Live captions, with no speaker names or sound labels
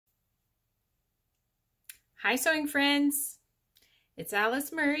Hi sewing friends, it's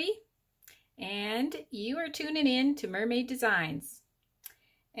Alice Murray and you are tuning in to Murr-Made Designs.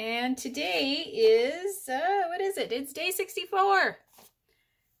 And today is, what is it? It's day 64.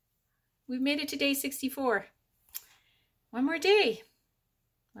 We've made it to day 64. One more day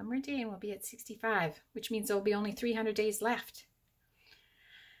and we'll be at 65, which means there'll be only 300 days left.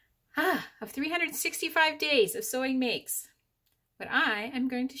 Of 365 days of sewing makes. But I am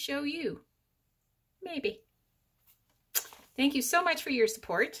going to show you. Maybe. Thank you so much for your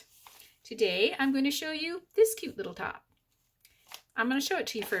support. Today I'm going to show you this cute little top. I'm going to show it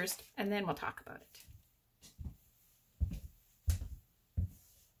to you first and then we'll talk about it.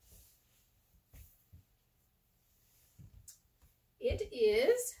 It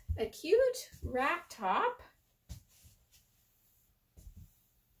is a cute wrap top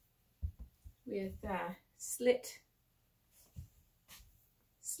with slit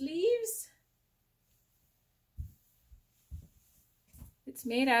sleeves. It's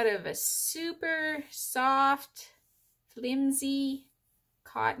made out of a super soft, flimsy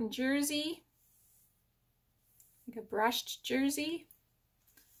cotton jersey, like a brushed jersey.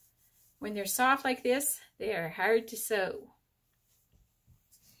 When they're soft like this, they are hard to sew.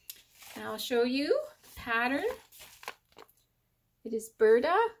 And I'll show you the pattern. It is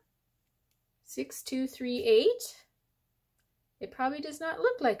Burda 6238. It probably does not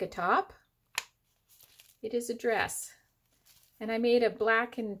look like a top. It is a dress. And I made a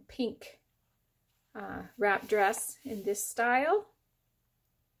black and pink wrap dress in this style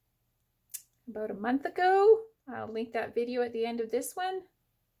about a month ago. I'll link that video at the end of this one.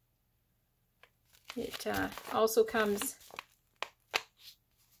 It also comes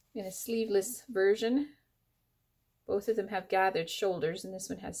in a sleeveless version. Both of them have gathered shoulders, and this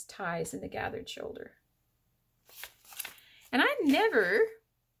one has ties in the gathered shoulder. And I never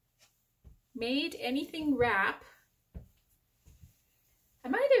made anything wrap. I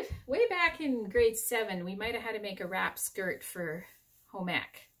might have, way back in grade 7, we might have had to make a wrap skirt for home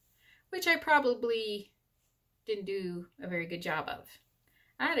ec, which I probably didn't do a very good job of.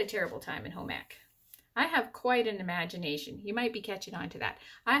 I had a terrible time in home ec. I have quite an imagination. You might be catching on to that.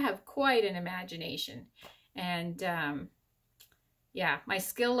 I have quite an imagination. And yeah, my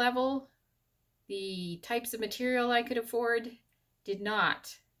skill level, the types of material I could afford did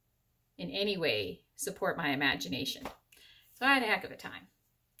not in any way support my imagination. So I had a heck of a time.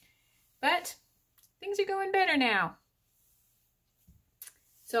 But things are going better now.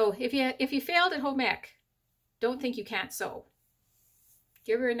 So if you failed at home ec, don't think you can't sew.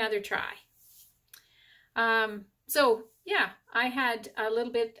 Give her another try. So yeah, I had a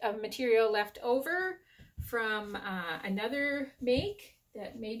little bit of material left over from another make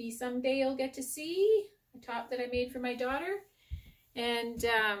that maybe someday you'll get to see, a top that I made for my daughter, and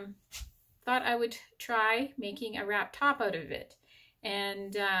thought I would try making a wrap top out of it.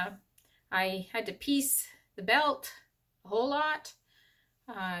 And I had to piece the belt a whole lot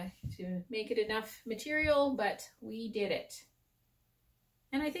to make it enough material, but we did it.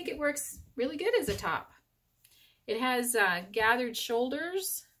 And I think it works really good as a top. It has gathered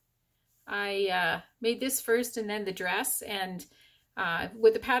shoulders. I made this first and then the dress, and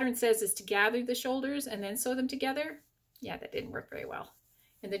what the pattern says is to gather the shoulders and then sew them together. Yeah, that didn't work very well.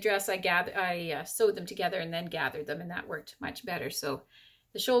 In the dress, I sewed them together and then gathered them, and that worked much better. So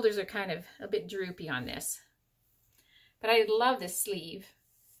the shoulders are kind of a bit droopy on this. But I love this sleeve,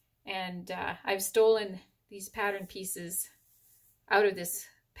 and I've stolen these pattern pieces out of this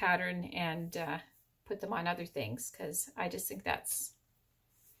pattern and put them on other things, because I just think it's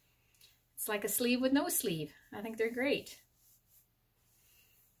like a sleeve with no sleeve. I think they're great.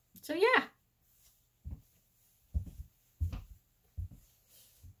 So yeah.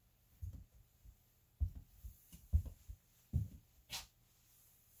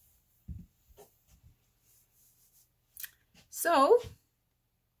 So,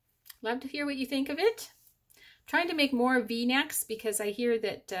 love to hear what you think of it. I'm trying to make more V-necks because I hear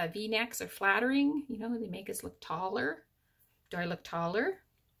that V-necks are flattering. You know, they make us look taller. Do I look taller?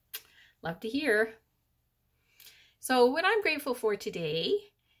 Love to hear. So what I'm grateful for today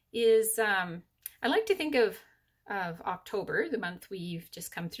is I like to think of October, the month we've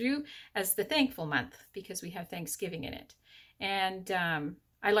just come through, as the thankful month because we have Thanksgiving in it. And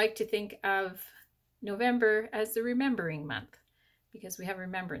I like to think of November as the remembering month because we have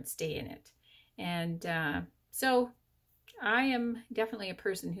Remembrance Day in it. And so I am definitely a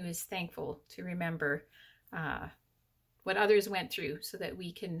person who is thankful to remember what others went through so that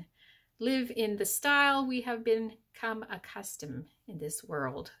we can live in the style we have become accustomed in this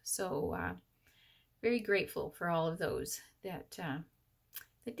world. So very grateful for all of those that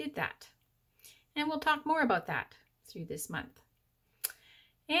did that. And we'll talk more about that through this month.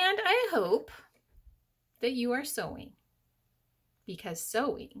 And I hope that you are sewing, because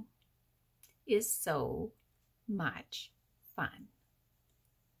sewing is so much fun.